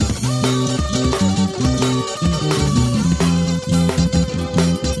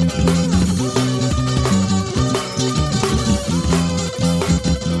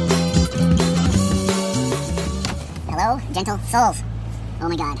Souls. Oh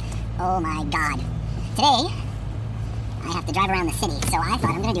my god. Oh my god. Today, I have to drive around the city, so I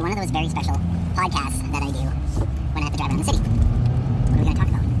thought I'm going to do one of those very special podcasts that I do when I have to drive around the city. What are we going to talk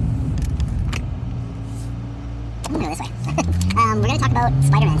about? I'm going to go this way. We're going to talk about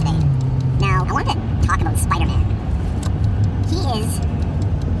Spider-Man today. Now, I wanted to talk about Spider-Man. He is,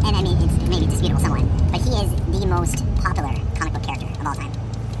 and I mean, it's maybe disputable somewhat, but he is the most popular comic book character of all time.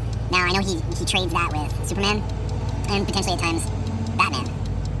 Now, I know he trades that with Superman, and potentially at times Batman.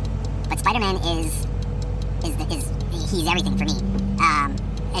 But Spider-Man is he's everything for me.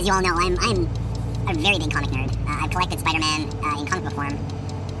 As you all know, I'm a very big comic nerd. I've collected Spider-Man in comic book form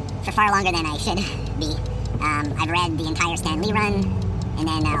for far longer than I should be. I've read the entire Stan Lee run, and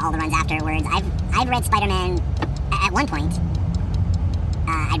then all the runs afterwards. I've read Spider-Man at one point.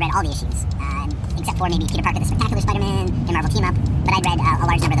 I'd read all the issues, except for maybe Peter Parker the Spectacular Spider-Man and Marvel Team Up. But I'd read a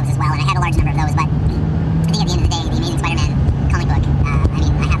large number of those as well, and I had a large number of those. But I think at the end of the day, the Amazing Spider-Man comic book,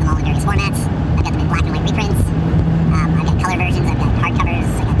 I have them all in various formats. I've got them in black and white reprints. I've got color versions. I've got hardcovers.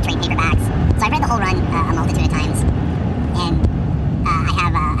 I've got trade paperbacks. So I've read the whole run a multitude of times, and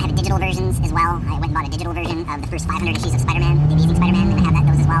I have digital versions as well. I went and bought a digital version of the first 500 issues of Spider-Man, the Amazing Spider-Man, and I have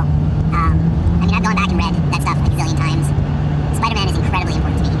those as well. I've gone back and read that stuff a gazillion times. Spider-Man is incredibly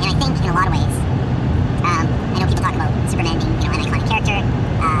important to me, and I think in a lot of ways, I know people talk about Superman being, an iconic character,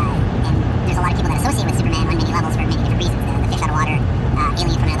 and there's a lot of people that associate with Superman on many levels for many different reasons. The fish out of water,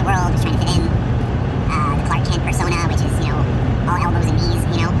 alien from another world, who's trying to fit in, the Clark Kent persona, which is, all elbows and knees,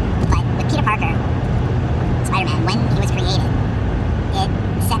 But with Peter Parker, Spider-Man, when he was created, it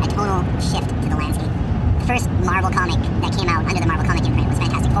set a tonal shift to the landscape. The first Marvel comic that came out under the Marvel comic imprint was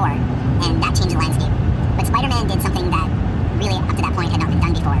Fantastic Four, and that changed the landscape. But Spider-Man did something that really, up to that point, had not been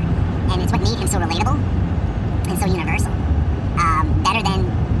done before. And it's what made him so relatable and so universal. Better than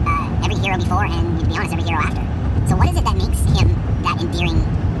every hero before, and to be honest, every hero after. So what is it that makes him that endearing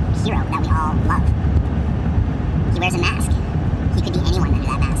hero that we all love? He wears a mask. He could be anyone under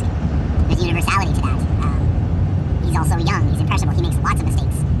that mask. There's universality to that. He's also young. He's impressionable. He makes lots of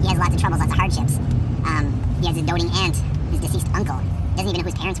mistakes. He has lots of troubles, lots of hardships. He has a doting aunt, his deceased uncle. Doesn't even know who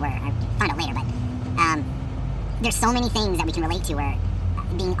his parents were. I found out later, but there's so many things that we can relate to where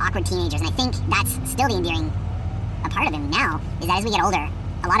being awkward teenagers, and I think that's still the endearing a part of him now, is that as we get older,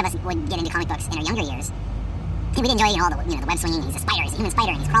 a lot of us would get into comic books in our younger years. And we'd enjoy, all the web swinging, he's a spider, he's a human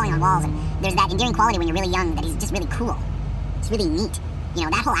spider, and he's crawling on walls, and there's that endearing quality when you're really young that he's just really cool. It's really neat.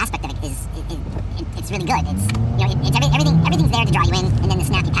 That whole aspect of it it's really good. Everything's there to draw you in, and then the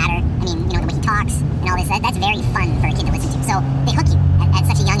snappy patter, the way he talks, and all this, that's very fun for a kid to listen to. So they hook you at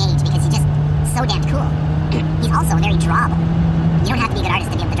such a young age because he's just so damn cool. He's also very drawable. You don't have to be a good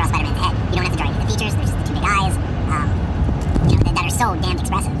artist to be able to draw Spider-Man's head. You don't have to draw any of the features. There's just the two big eyes, that are so damn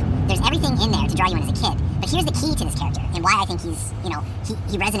expressive. There's everything in there to draw you in as a kid. But here's the key to this character, and why I think he's,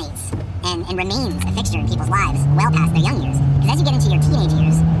 he resonates and remains a fixture in people's lives well past their young years. Because as you get into your teenage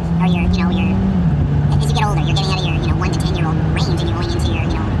years, or as you get older, you're getting out of your, 1 to 10 year old range, and you're going into your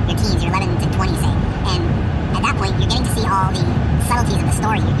teens, your 11 to 20, say. And at that point, you're getting to see all the subtleties of the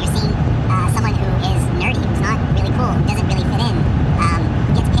story. You're seeing someone who is nerdy, who's not really cool, who doesn't really fit in,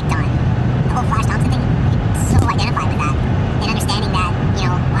 who gets picked on. The whole Flash Thompson thing, so identify with that, and understanding that,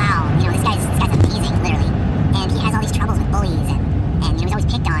 wow, this guy's amazing, literally, and he has all these troubles with bullies, and he's always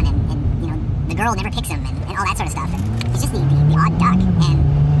picked on, and the girl never picks him, and all that sort of stuff, and he's just the odd duck, and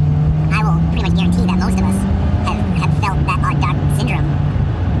I will pretty much guarantee that most of us have felt that odd duck syndrome.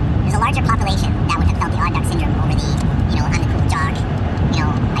 There's a larger population that would have felt the odd duck syndrome over the, I'm the cool jock,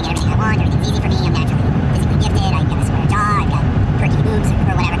 I get everything I want, everything's easy for me, I'm naturally physically gifted, I've got a square jaw, I've got perky boobs,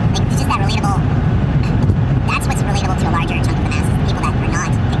 or whatever. It's just that relatable. That's what's relatable to a larger chunk of the masses. The people that are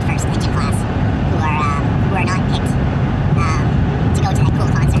not picked first in gym class, who are not picked to go to that cool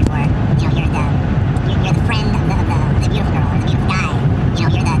concert, or you're the friend of the beautiful girl or the beautiful guy. You're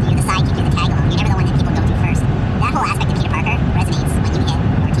the sidekick, you're the tag along. You're never the one that people go to first. That whole aspect of Peter Parker resonates when you hit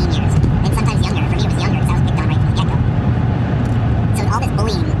your teen years, and sometimes younger. For me, it was younger because I was picked on right from the get-go. So all this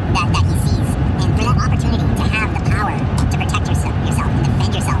bullying that he sees, and for that opportunity to have the power to protect yourself and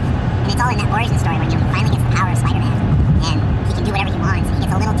defend yourself, and it's all in that origin story when he finally gets the power of Spider-Man, and he can do whatever he wants, and he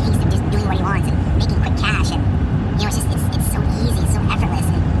gets a little taste of just doing what he wants and making quick cash, and it's so easy, so effortless,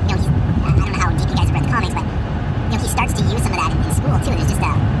 and I don't know how deep you guys have read the comics, but he starts to use some of that in school too. There's just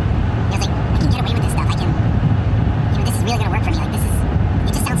it's like, I can get away with this stuff. I can, this is really gonna work for me. Like,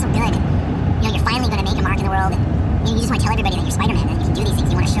 it just sounds so good. You're finally gonna make a mark in the world, and you just want to tell everybody that you're Spider-Man and you can do these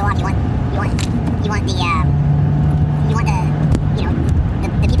things. You want to show off. You want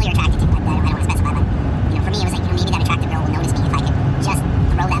the people you're attracted to. I don't want to specify, but for me it was like, maybe that attractive girl will notice me if I could just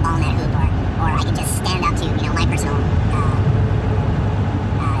throw that ball in that hoop, or I could just stand up to my personal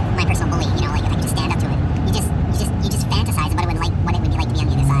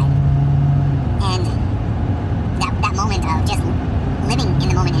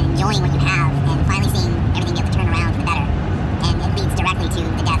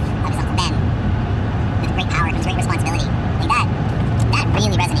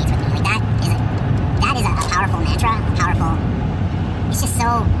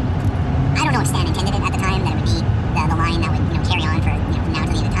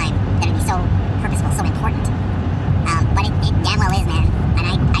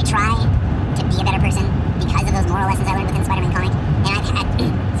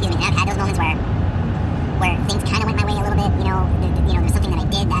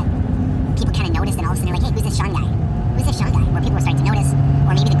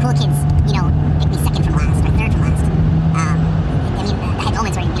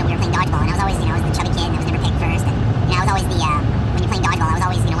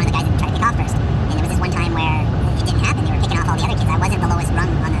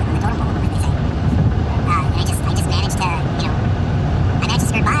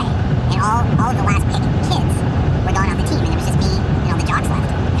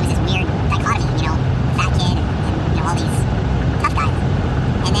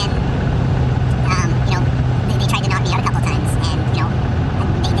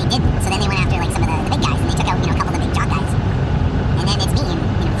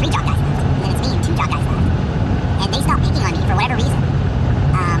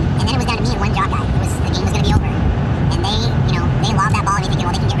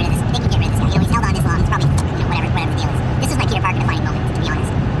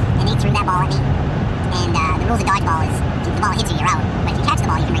that ball at me, and the rules of dodgeball is if the ball hits you, you're out. But if you catch the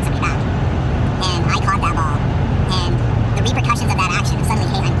ball, you can bring somebody back. And I caught that ball, and the repercussions of that action of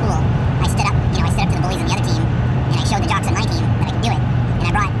suddenly, hey, I'm cool. I stood up to the bullies on the other team, and I showed the jocks on my team that I could do it. And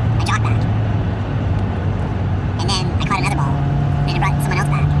I brought a jock back. And then I caught another ball, and I brought someone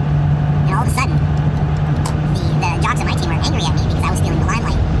else back. And all of a sudden, the jocks on my team were angry at me because I was stealing the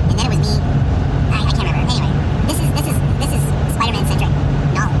limelight. And then it was me. I can't remember. Anyway, this is Spider-Man centric.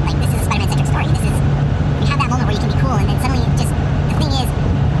 No, like this is a Spider-Man centric story. This is you have that moment where you can be cool, and then suddenly just the thing is,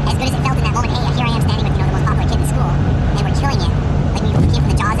 as good as it felt in that moment, hey, here I am standing with the most popular kid in school, and we're killing it. Like we came from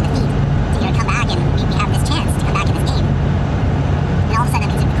the jaws of defeat to come back, and we have this chance to come back in this game. And all of a sudden,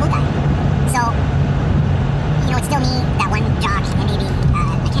 I'm considered the cool guy. So it's still me, that one jock, and maybe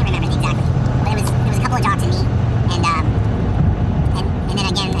I can't remember exactly, but there was a couple of jocks and me, and then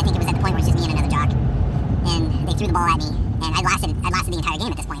again, I think it was at the point where it's just me and another jock, and they threw the ball at me, and I lasted the entire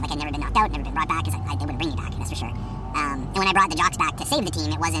game at this point. Like I'd never been knocked out, never been brought back, because they wouldn't bring me back, that's for sure. And when I brought the jocks back to save the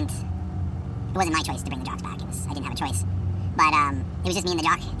team, it wasn't my choice to bring the jocks back. I didn't have a choice, but it was just me and the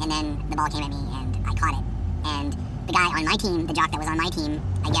jock, and then the ball came at me, and I caught it. And the guy on my team, the jock that was on my team,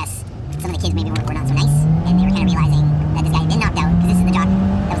 I guess some of the kids maybe were not so nice, and they were kind of realizing that this guy had been knocked out, because this is the jock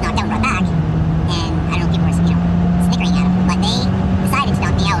that was knocked out and brought back, and I don't know if people were snickering at him, but they decided to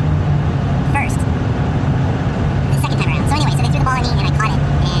knock me out first, the second time around. So anyway, they threw the ball at me, and I caught it,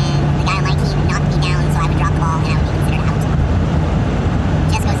 and the guy on my team knocked me down, so I would drop the ball, and I would be considered out.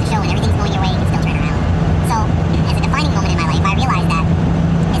 Just goes to show when everything's going your way, you can still turn around. So, as a defining moment in my life, I realized that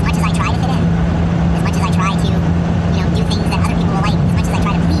as much as I try to fit in, as much as I try to, do things that other people will like, as much as I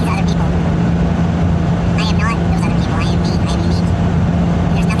try to please other people, I am not those other people. I am me. I am unique.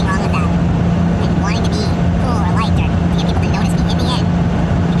 And there's nothing wrong with that. And wanting to be cool or liked or to get people to notice me, in the end,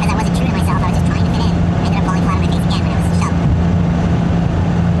 because I wasn't true to myself, I was just trying to fit in, I ended up falling flat on my face again when I was shoved.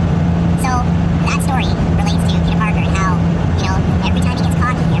 So, that story relates to Peter Parker and how, every time he gets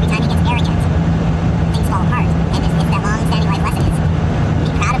cocky, every time he gets arrogant, things fall apart. And it's that long-standing life lesson is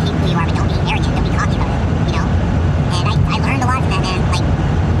be proud of who you are, but don't be arrogant, don't be cocky about it, And I learned a lot from that man. Like,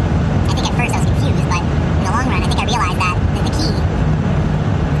 I think at first I was confused, but in the long run, I think I realized that the key is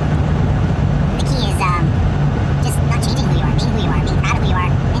just not changing who you are, being who you are, being proud of who you are,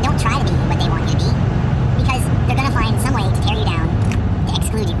 and don't try to be what they want you to be, because they're gonna find some way to tear you down, to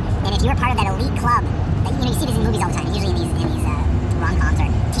exclude you. And if you're part of that elite club, that, you see this in movies all the time, usually in these rom-coms or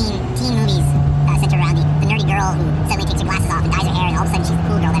teen movies centered around the nerdy girl who suddenly takes her glasses off and dyes her hair, and all of a sudden she's the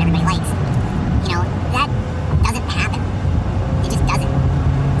cool girl that everybody likes. That doesn't happen. It just doesn't.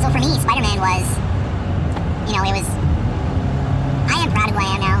 So for me, Spider-Man was, I am proud of who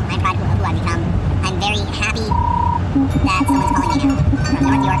I am now. I'm proud of who I've become. I'm very happy that someone's calling me now from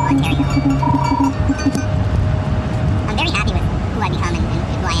North York, Ontario. I'm very happy with who I've become and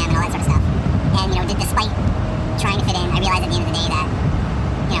who I am and all that sort of stuff. And, despite trying to fit in, I realized at the end of the day that,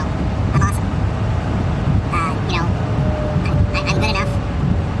 I'm awesome. I'm good enough.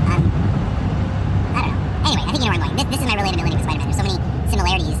 I don't know. Anyway, I think you know where I'm going. This is my relatability with Spider-Man. There's so many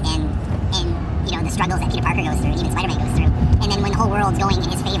similarities in the struggles that Peter Parker goes through, and even Spider-Man goes through. And then when the whole world's going in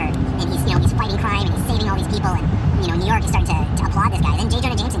his favor, and he's fighting crime, and he's saving all these people, and New York is starting to applaud this guy. Then J.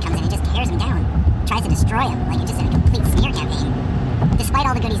 Jonah Jameson comes in and just tears him down, tries to destroy him, like just in a complete smear campaign, despite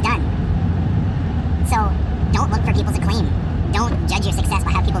all the good he's done. So don't look for people's acclaim. Don't judge your success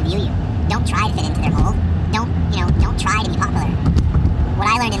by how people view you. Don't try to fit into their mold. Don't try to be popular. What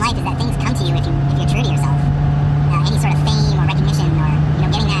I learned in life is that things come to you if you're true to yourself. Any sort of fame or recognition or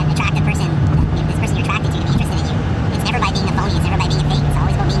getting that attractive person, this person you're attracted to be interested in you. It's never by being a phony. It's never by being a fake. It's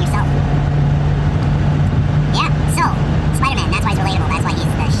always about being yourself. Yeah. So Spider-Man. That's why he's relatable. That's why he's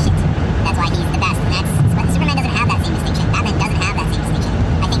the shit. That's why he's the best. But Superman doesn't have that same distinction. Batman doesn't have that same distinction.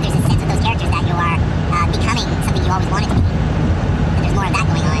 I think there's a sense of those characters that you are becoming something you always wanted to be. And there's more of that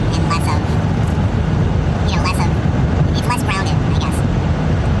going on and less of it's less grounded, I guess.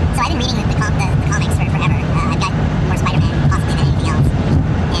 So I've been reading the comics for forever. I've got more Spider-Man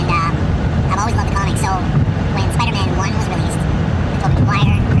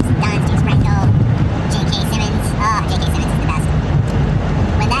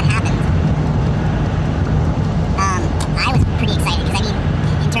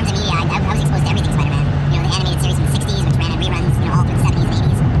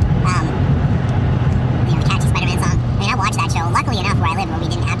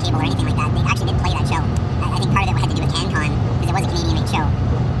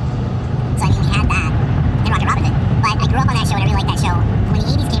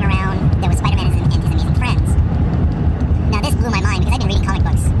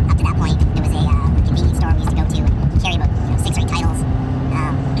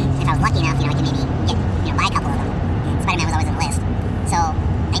I could maybe get, buy a couple of them. And Spider-Man was always on the list. So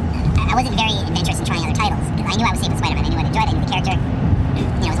I wasn't very adventurous in trying other titles because I knew I was safe with Spider-Man. I knew I'd enjoyed it. I knew the character,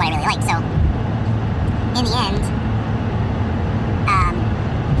 was what I really liked. So in the end,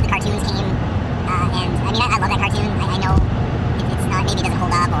 the cartoons came, and I mean, I love that cartoon. I know it's not, maybe it doesn't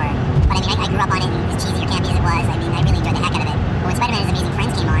hold up, but I mean, I grew up on it, and as cheesy or campy as it was, I mean, I really enjoyed the heck out of it. But when Spider-Man and His Amazing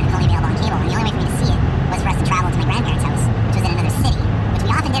Friends came on, it was only available on cable, and the only way for me to see it was for us to travel to my grandparents' house, which was in another city, which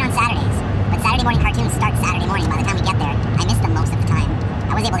we often did on Saturdays. But Saturday morning cartoons start Saturday morning. By the time we get there, I missed them most of the time.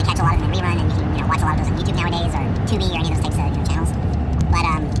 I was able to catch a lot of them in rerun, and you can, watch a lot of those on YouTube nowadays, or Tubi, or any of those types of channels. But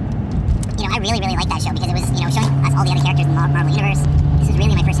I really, really liked that show because it was, showing us all the other characters in the Marvel Universe. This was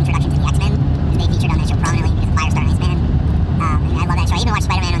really my first introduction to the X-Men, and they featured on that show prominently because of Firestar and Iceman. And I love that show. I even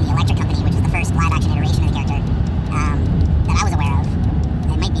watched Spider-Man on the Electric Company, which was the first live-action iteration of the character that I was aware of.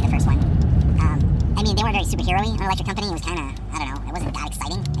 It might be the first one. I mean, they weren't very superhero-y on Electric Company. It was kind of, I don't know, it wasn't that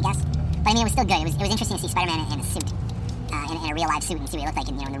exciting, I guess. But I mean, it was still good. It was interesting to see Spider-Man in a suit, in a real live suit, and see what he looked like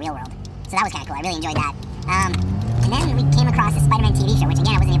in the real world. So that was kind of cool. I really enjoyed that. And then we came across the Spider-Man TV show, which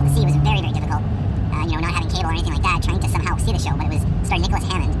again I wasn't able to see. It was very, very difficult. Not having cable or anything like that, trying to somehow see the show. But it was starring Nicholas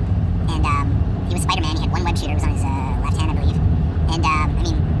Hammond, and he was Spider-Man. He had one web shooter. It was on his left hand, I believe. And I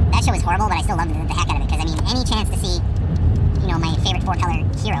mean, that show was horrible, but I still loved the heck out of it because I mean, any chance to see, my favorite four-color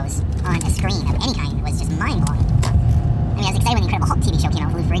heroes on a screen of any kind was just mind-blowing. I mean, I was excited when the Incredible Hulk TV show came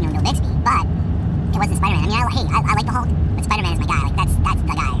out with Lou Ferrigno and Bill Bixby, but it wasn't Spider-Man. I mean, I like the Hulk, but Spider-Man is my guy. Like that's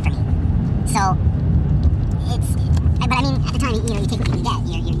the guy for me. So but I mean, at the time, you take what you can get.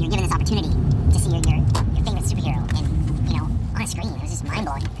 You're given this opportunity to see your favorite superhero on a screen. It was just mind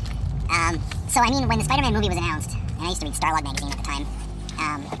blowing. So I mean, when the Spider-Man movie was announced, and I used to read Starlog magazine at the time,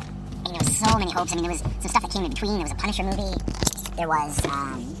 there was so many hopes. I mean, there was some stuff that came in between. There was a Punisher movie. There was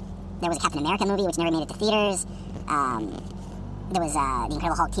a Captain America movie, which never made it to theaters. There was the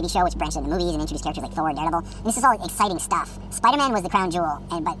Incredible Hulk TV show, which branched into movies and introduced characters like Thor and Daredevil. And this is all exciting stuff. Spider-Man was the crown jewel,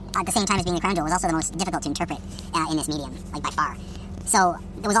 but at the same time as being the crown jewel, was also the most difficult to interpret in this medium, like by far. So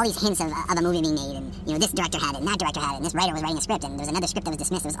there was all these hints of a movie being made, and this director had it, and that director had it, and this writer was writing a script, and there was another script that was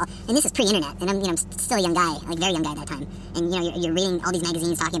dismissed. It was all, and this is pre-internet, and I'm still a young guy, like very young guy at that time. And you're reading all these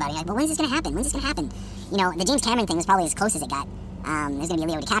magazines talking about it. You're like, well, when's this gonna happen? When's this gonna happen? The James Cameron thing was probably as close as it got. There's gonna be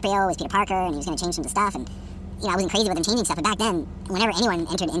a Leo DiCaprio as Peter Parker, and he was gonna change some of the stuff, and I wasn't crazy with them changing stuff, but back then, whenever anyone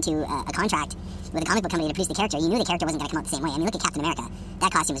entered into a contract with a comic book company to produce the character, you knew the character wasn't going to come out the same way. I mean, look at Captain America.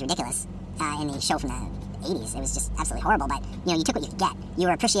 That costume was ridiculous in the show from the 80s. It was just absolutely horrible, but, you took what you could get. You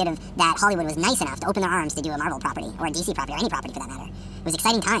were appreciative that Hollywood was nice enough to open their arms to do a Marvel property, or a DC property, or any property for that matter. It was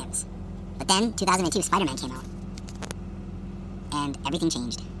exciting times. But then, 2002, Spider-Man came out. And everything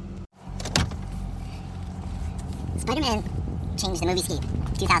changed. Spider-Man changed the movie's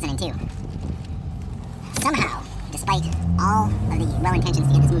 2002. Somehow, despite all of the well-intentions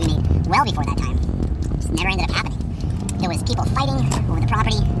to get this movie made well before that time, it just never ended up happening. There was people fighting over the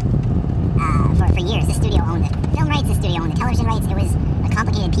property for years. This studio owned the film rights, this studio owned the television rights. It was a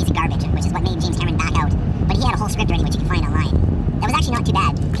complicated piece of garbage, which is what made James Cameron back out. But he had a whole script already, which you can find online. That was actually not too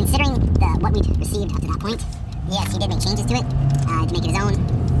bad, considering what we'd received up to that point. Yes, he did make changes to it to make it his own.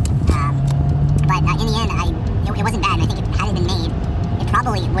 But in the end, it wasn't bad, and I think had it been made, it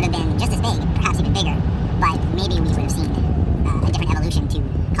probably would have been just as big, perhaps even bigger. But maybe we would have seen a different evolution to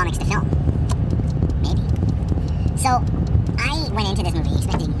comics to film. Maybe. So, I went into this movie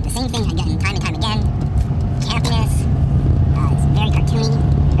expecting the same thing again, time and time again. Campiness, it's very cartoony,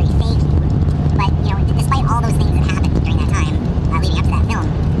 very fake. But, despite all those things that happened during that time, leading up to that film,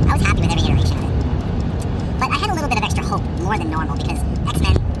 I was happy with every iteration of it. But I had a little bit of extra hope, more than normal, because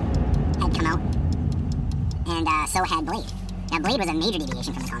X-Men had come out, and so had Blade. Now, Blade was a major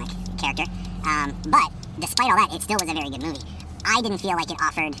deviation from the comic character, but despite all that, it still was a very good movie. I didn't feel like it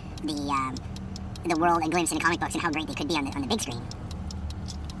offered the world a glimpse into comic books and how great they could be on the big screen.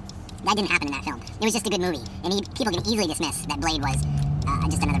 That didn't happen in that film. It was just a good movie, and people can easily dismiss that Blade was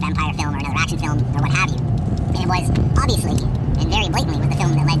just another vampire film or another action film or what have you. And it was, obviously, and very blatantly, was the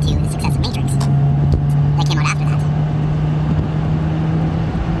film that led to the success of Matrix that came out after that.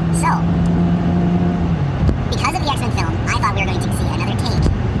 So, because of the X-Men film, I thought we were going to see another take,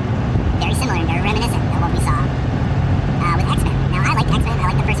 very similar and very reminiscent of what we saw with X-Men. Now, I liked X-Men.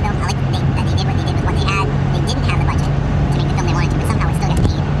 I liked the first film. I liked that they did what they did with what they had. They didn't have the budget to make the film they wanted to, but somehow it still got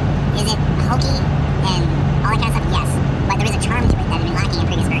made. Is it hokey and all that kind of stuff? Yes. But there is a charm to it that had been lacking in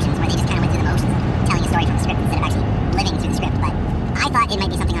previous versions, where they just kind of went through the motions of telling a story from the script instead of actually living through the script. But I thought it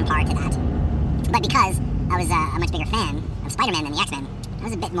might be something on par to that. But because I was a much bigger fan of Spider-Man than the X-Men, I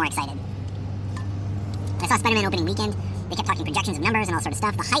was a bit more excited. I saw Spider-Man opening weekend. They kept talking projections of numbers and all sort of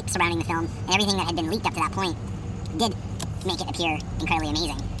stuff. The hype surrounding the film and everything that had been leaked up to that point did make it appear incredibly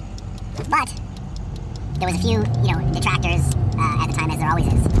amazing. But there was a few, detractors at the time, as there always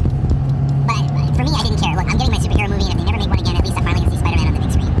is. But for me, I didn't care. Look, I'm getting my superhero movie, and if they never make one again, at least I finally get to see Spider-Man on the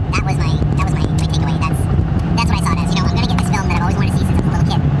big screen. That was my takeaway. That's what I saw it as. I'm gonna get this film that I've always wanted to see since I was a little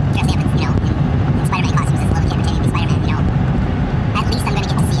kid, dressing up in Spider-Man costumes as a little kid pretending to be Spider-Man. At least I'm gonna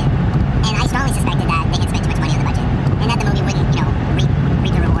get to see it. And I strongly suspected that they had spent too much money on the budget, and that the movie wouldn't,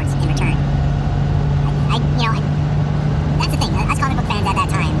 reap the rewards in return. That's the thing. As comic book fans at that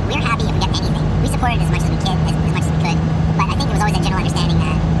time, we were happy if we got anything. We supported it as much as we could, as much as we could. But I think there was always a general understanding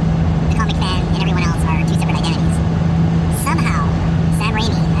that the comic fan and everyone else are two separate identities. Somehow, Sam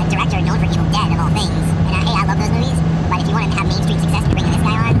Raimi, a director known for Evil Dead of all things, and hey, I love those movies. But if you wanted to have mainstream success, you're bringing this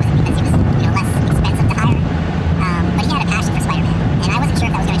guy on. Was it because he was, less expensive to hire? But he had a passion for Spider-Man, and I wasn't sure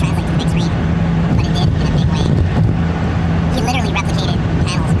if that was going to translate to the big screen, but it did in a big way. He literally replicated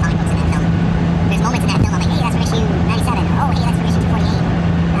panels of comic books in that film. There's moments in that film I'm like, hey, that's from issue 97, or oh, hey, that's from issue 248.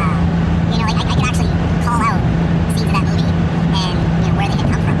 I could actually call out scenes of that movie and where they had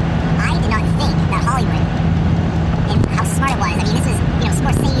come from. I did not think that Hollywood and how smart it was. I mean, this is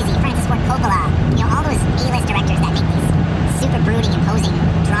Scorsese, Francis Ford Coppola, all those A-list directors that make these super brooding, imposing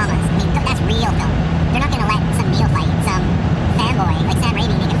dramas. I mean, that's real film. They're not going to let some neophyte, some fanboy like Sam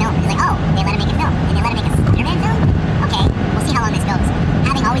Raimi make a film. It's like, oh, they let him make a film, and they let him make a Spider-Man film? Okay, we'll see how long this goes.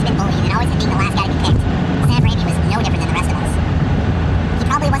 Having always been bullied and always being the last guy to be picked, Sam Raimi was no different than the rest of us. He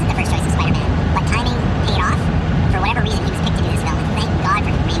probably wasn't the first choice of Spider-Man, but timing paid off. For whatever reason, he was picked to do this film, and thank God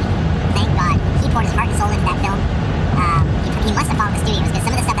for Raimi. Thank God. He poured his heart and soul into that film. He must have followed the studios, because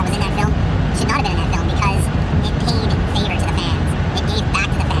some of the stuff that was in that film should not have been in that film, because it paid favor to the fans. It gave back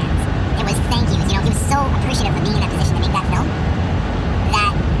to the fans. It was thank yous. He was so appreciative of being in that position to make that film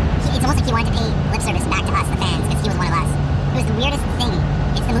that it's almost like he wanted to pay lip service back to us, the fans, because he was one of us. It was the weirdest thing.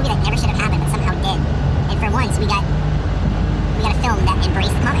 It's the movie that never should have happened, but somehow did. And for once, we got a film that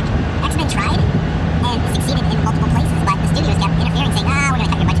embraced the comic. X-Men tried and succeeded in multiple places, but the studios kept interfering, saying, we're going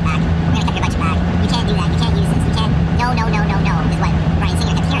to cut your budget back. We're going to cut your budget back. You can't do that. You can't use this. You can't. No, is what Bryan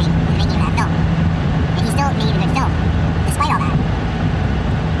Singer kept hearing in the making of that film. And he still made a good film, despite all that.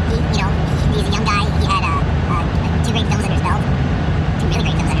 He's a young guy. He had two great films under his belt. Two really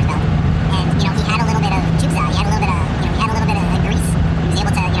great films under his belt. And, he had a little bit of chupza. He had a little bit of grease. He was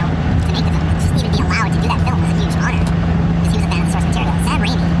able to, to make the film. Just even be allowed to do that film was a huge honor. Because he was a fan of the source material. Sam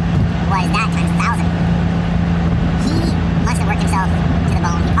Raimi was that times 1,000. He must have worked himself to the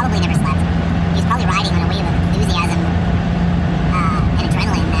bone. He probably never slept. He was probably riding on a wave of enthusiasm and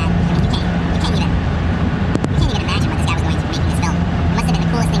adrenaline that, you can't even imagine what this guy was going through making this film. It must have been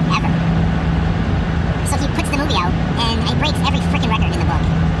the coolest thing ever. So he puts the movie out, and it breaks every freaking record in the book.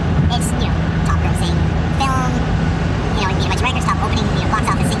 It's, top grossing film, a bunch of records, top opening, box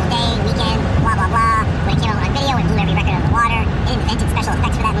office single day, weekend, blah, blah, blah. When it came out on video, it blew every record out of the water. It invented special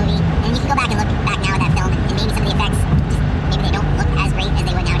effects for that movie. And you can go back and look back now at that film, and maybe some of the effects, maybe they don't look as great as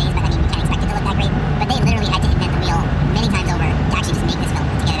they would nowadays, but I mean, you can't expect it to look that great. But they literally had to invent the wheel many times over to actually just make this film,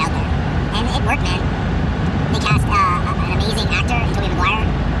 to get it out there. And it worked, man. They cast an amazing actor in Tobey Maguire.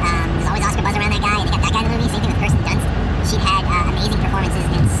 There's always Oscar buzz around that guy, and they got that guy in the movie. Same thing with Kirsten Dunst. She'd had amazing performances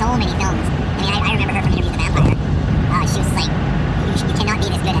in so many films. I mean, I remember her from Interview with the Vampire. She was like, you cannot be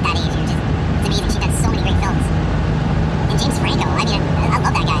this good at that age. It's amazing. She's done so many great films. And James Franco, I mean, I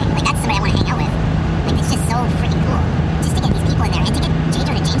love that guy. Like, that's somebody I want to hang out with.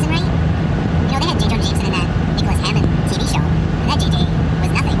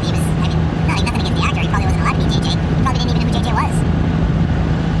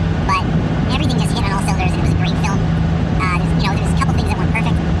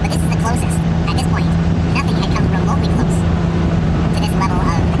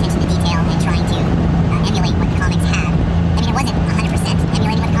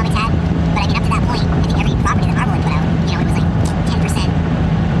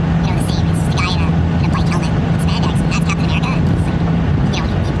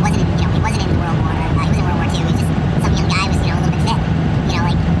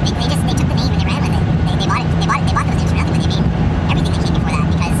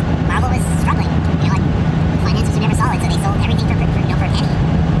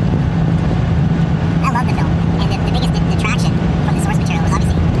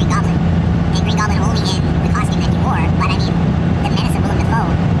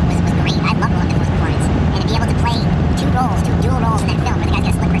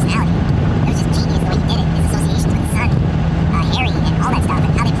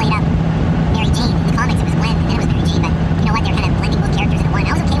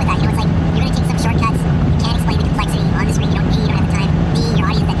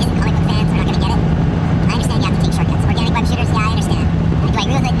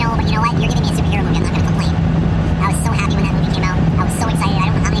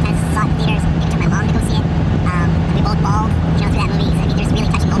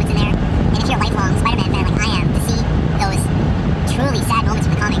 really sad moments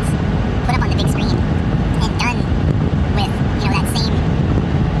from the comics put up on the big screen and done with, that same,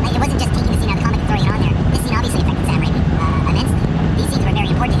 like, it wasn't just taking the scene out of the comic and throwing it on there. This scene obviously affected Sam Raimi immensely. These scenes were very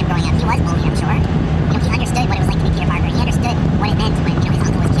important to him growing up. He was bullied, I'm sure. He understood what it was like to be Peter Parker. He understood what it meant when, his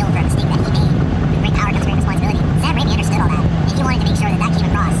uncle was killed for a mistake that he made. With great power comes great responsibility. Sam Raimi understood all that, and he wanted to make sure that came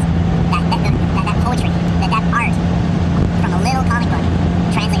across. That poetry, that art from a little comic book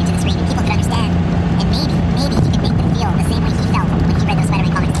translated to the screen, and people could understand. And maybe he could make them feel the same way he felt when he read those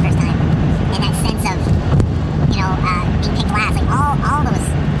Spider-Man comics the first time. And that sense of, being picked last, like all those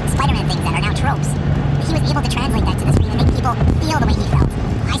Spider-Man things that are now tropes. He was able to translate that to the screen and make people feel the way he felt.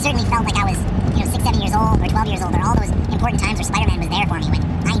 I certainly felt like I was, 6, 7 years old or 12 years old, or all those important times where Spider-Man was there for me when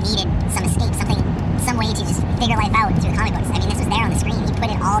I needed some escape, some way to just figure life out through the comic books. I mean, this was there on the screen. He put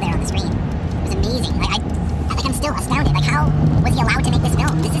it all there on the screen. It was amazing. I'm still astounded. Like, how was he allowed to make this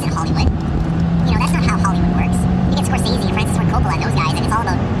film? This isn't Hollywood. That's not how Hollywood works. You get Scorsese and Francis Ford Coppola and those guys, and it's all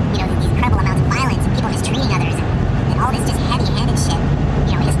about, these incredible amounts of violence and people mistreating others and all this just heavy-handed shit,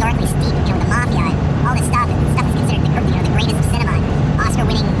 historically steeped, the mafia and all this stuff. And stuff is considered the greatest of cinema,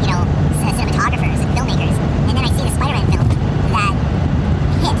 Oscar-winning, cinematographers and filmmakers. And then I see the Spider-Man film that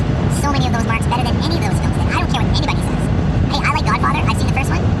hit so many of those marks better than any of those films did. I don't care what anybody says. Hey, I like Godfather. I've seen the first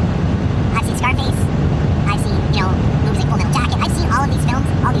one. I've seen Scarface. I've seen, movies like Full Metal Jacket. I've seen all of these films,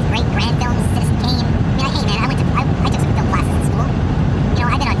 all these great grand films, Citizen Kane. I mean, I took some film classes in school.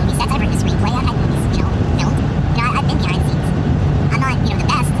 I've been on movie sets. I've written a screenplay. I've had movies, filmed. I've been behind the scenes. I'm not, the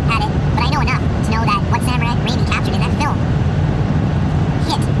best at it, but I know enough to know that what Sam Raimi captured in that film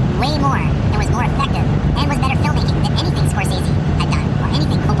hit way more and was more effective and was better filmmaking than anything Scorsese had done or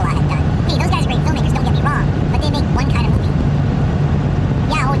anything Coppola had done. Hey, those guys are great filmmakers, don't get me wrong, but they make one kind of movie.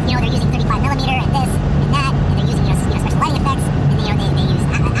 Yeah, they're using 35mm and this and that, and they're using, special lighting effects, and they use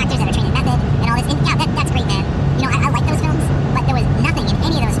actors that are trained in method and all this. And yeah, that's great, man. I like those films, but there was nothing in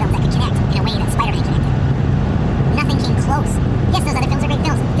any of those films that could connect in a way that Spider-Man connected. Nothing came close. Yes, those other films are great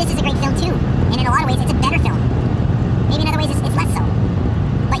films. This is a great film too, and in a lot of ways, it's a better film. Maybe in other ways, it's less so.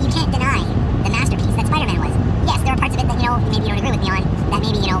 But you can't deny the masterpiece that Spider-Man was. Yes, there are parts of it that, maybe you don't agree with me on, that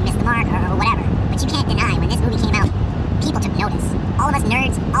maybe, missed the mark or whatever. But you can't deny when this movie came out, people took notice. All of us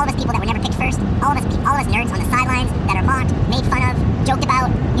nerds, all of us people that were never picked first, all of us nerds on the sidelines that are mocked, made fun of, joked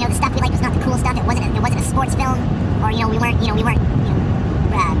about, the stuff we liked was not the cool stuff. It wasn't a sports film, or, we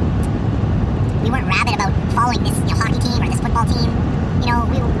weren't rabid about following this, hockey team or this football team.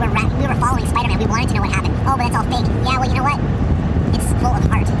 We were following Spider-Man. We wanted to know what happened. Oh, but that's all fake. Yeah, well, you know what? It's full of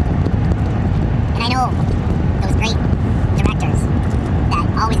heart. And I know those great directors that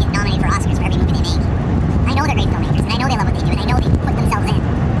always get nominated for Oscars for every movie they make. I know they're great filmmakers, and I know they love what they do, and I know they put themselves in.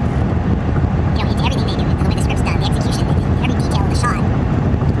 Into everything they do, the way the script's done, the execution, every detail of the shot.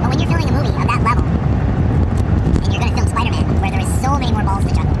 But when you're filming a movie of that level, and you're going to film Spider-Man, where there is so many more balls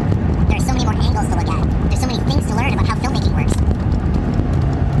to juggle, there are so many more angles to look at, there's so many things to learn about how filmmaking works.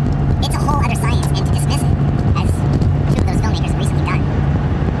 It's a whole other science, and to dismiss it, as two of those filmmakers have recently done,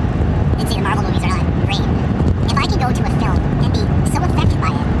 and say the Marvel movies are not great. If I can go to a film and be so affected by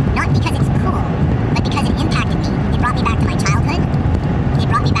it, not because it's cool, but because it impacted me, it brought me back to my childhood, it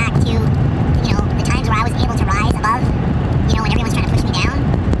brought me back to, the times where I was able to rise above, when everyone's trying to push me down,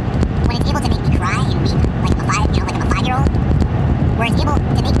 when it's able to make me cry and weep like I'm a 5-year-old, where it's able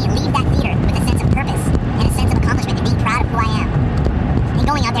to make me leave that theater with a sense of purpose and a sense of accomplishment and being proud of who I am. And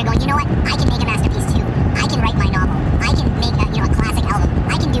going out there going, you know what, I can make a masterpiece too. I can write my novel. I can make a classic album.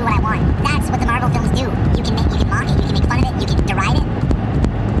 I can do what I want. That's what the Marvel films do. You can mock it, you can make fun of it, you can deride it.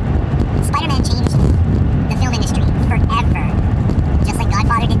 Spider-Man changed the film industry forever. Just like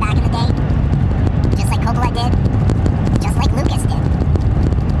Godfather did back in the day. Just like Coppola did. Just like Lucas did.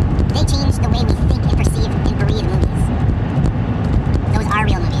 They changed the way we think and perceive and breathe movies. Those are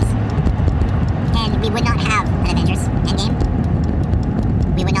real movies. And we would not have an Avengers Endgame.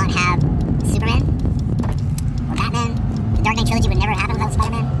 We would not have Superman or Batman. The Dark Knight trilogy would never happen without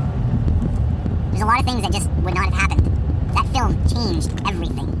Spider-Man. There's a lot of things that just would not have happened. That film changed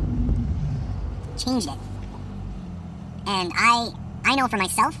everything. Changed it. And I know for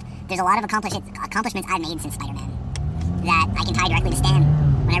myself, there's a lot of accomplishments I've made since Spider-Man that I can tie directly to Stan.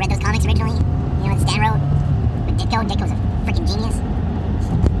 When I read those comics originally, that Stan wrote with Ditko's a freaking genius.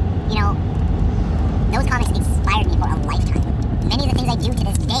 Those comics inspired me for a lifetime. Many of the things I do to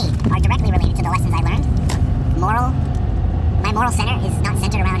this day are directly related to the lessons I learned. My moral center is not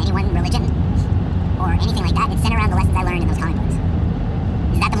centered around any one religion or anything like that. It's centered around the lessons I learned in those comic books.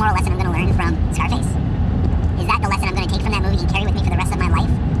 Is that the moral lesson I'm going to learn from Scarface? Is that the lesson I'm going to take from that movie and carry with me for the rest of my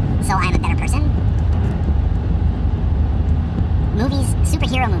life so I'm a better person?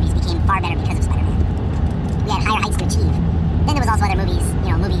 Superhero movies became far better because of Spider-Man. We had higher heights to achieve. Then there was also other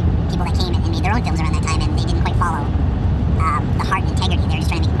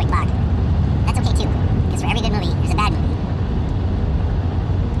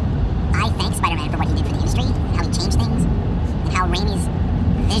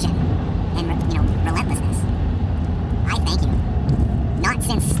vision and relentlessness. I thank you. Not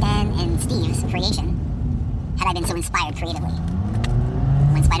since Stan and Steve's creation had I been so inspired creatively.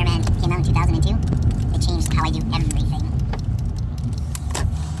 When Spider-Man came out in 2002, it changed how I do everything.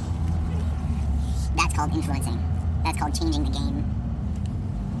 That's called influencing. That's called changing the game.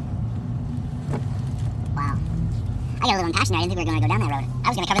 Wow. I got a little impassioned. I didn't think we were going to go down that road. I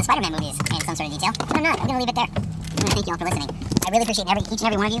was going to cover the Spider-Man movies in some sort of detail, but I'm not. I'm going to leave it there. I'm going to thank you all for listening. I really appreciate each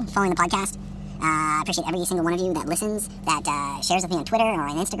and every one of you following the podcast. I appreciate every single one of you that listens, that shares with me on Twitter or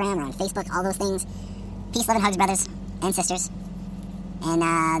on Instagram or on Facebook, all those things. Peace, love, and hugs, brothers and sisters. And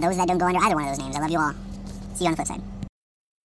those that don't go under either one of those names, I love you all. See you on the flip side.